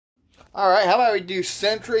Alright, how about we do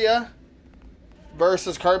Sentria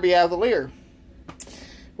versus Kirby Avalir?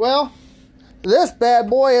 Well, this bad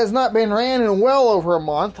boy has not been ran in well over a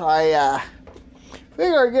month. I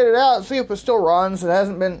figure I'd get it out and see if it still runs.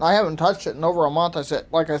 I haven't touched it in over a month,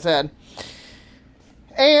 like I said.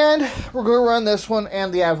 And we're going to run this one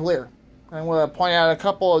and the Avalir. I'm going to point out a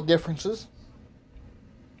couple of differences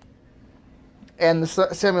and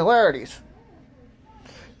the similarities.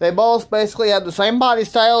 They both basically have the same body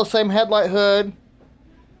style, same headlight hood,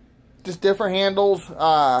 just different handles,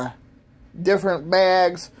 different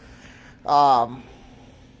bags,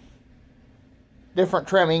 different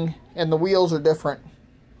trimming, and the wheels are different.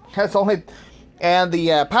 And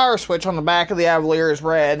the power switch on the back of the Avalir is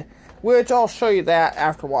red, which I'll show you that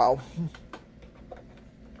after a while.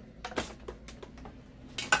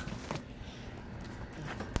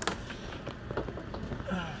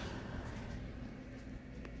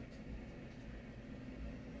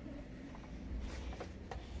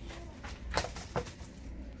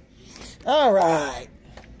 All right.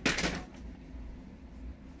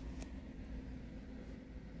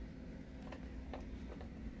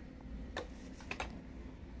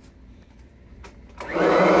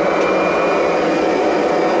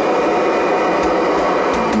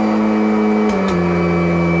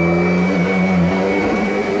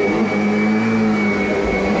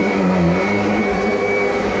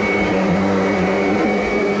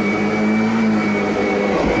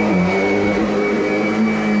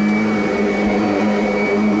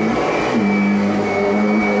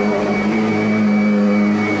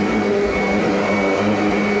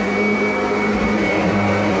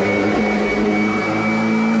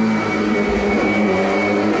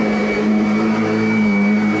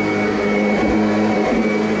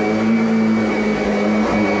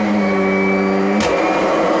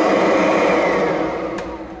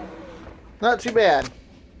 Not too bad.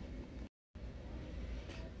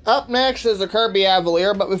 Up next is the Kirby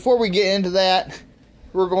Avalir, but before we get into that,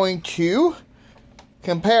 we're going to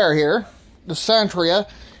compare here the Sentria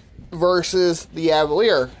versus the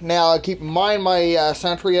Avalir. Now, keep in mind my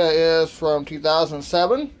Sentria is from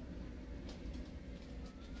 2007,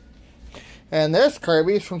 and this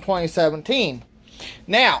Kirby is from 2017.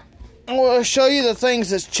 Now, I'm going to show you the things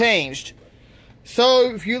that's changed. So,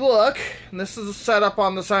 if you look, and this is a setup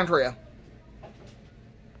on the Sentria.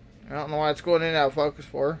 I don't know why it's going in and out of focus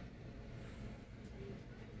for.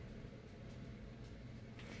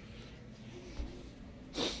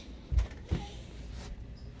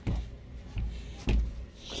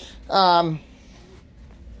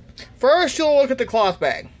 First, you'll look at the cloth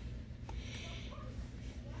bag.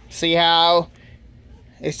 See how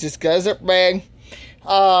it's just got a zip bag.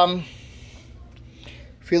 If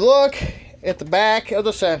you look at the back of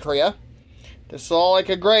the Sentria, this is all like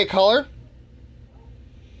a gray color.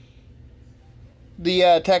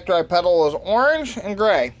 The tech drive pedal is orange and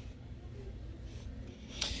gray.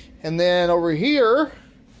 And then over here,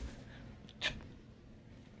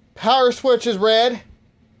 power switch is red.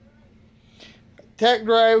 Tech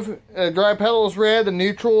drive pedal is red. The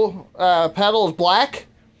neutral pedal is black.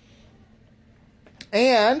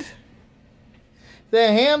 And the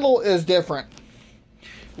handle is different.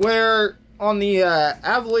 Where on the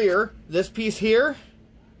Avalir, this piece here,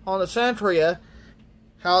 on the Sentria,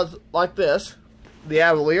 how it's like this. The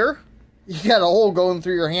Avalir, you got a hole going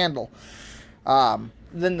through your handle.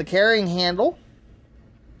 Then the carrying handle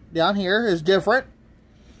down here is different.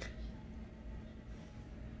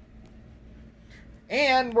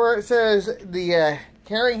 And where it says the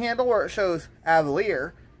carrying handle, where it shows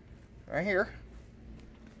Avalir, right here.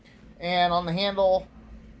 And on the handle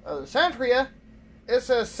of the Sentria, it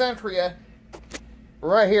says Sentria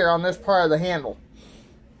right here on this part of the handle.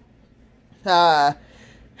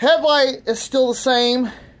 Headlight is still the same.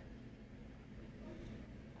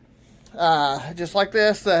 Just like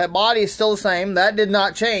this, the body is still the same. That did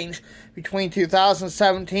not change between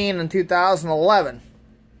 2017 and 2011.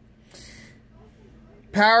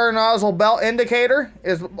 Power nozzle belt indicator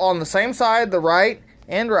is on the same side, the right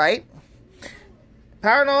and right.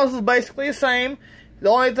 Power nozzle is basically the same. The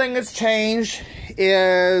only thing that's changed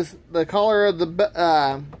is the color of the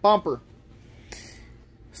bumper.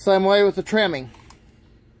 Same way with the trimming.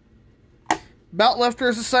 Belt lifter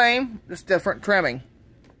is the same, just different trimming.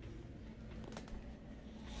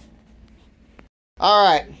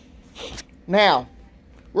 Alright, now,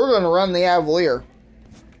 we're going to run the Avalir.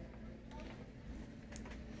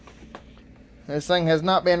 This thing has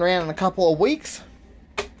not been ran in a couple of weeks.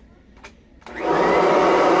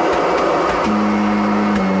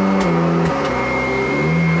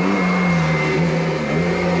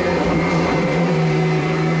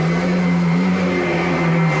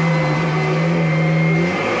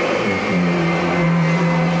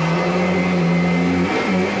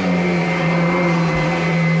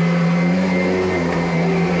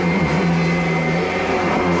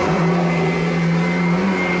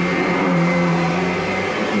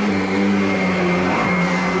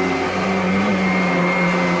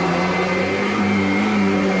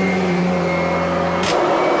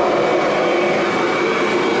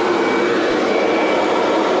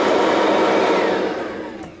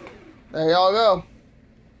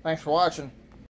 Thanks for watching.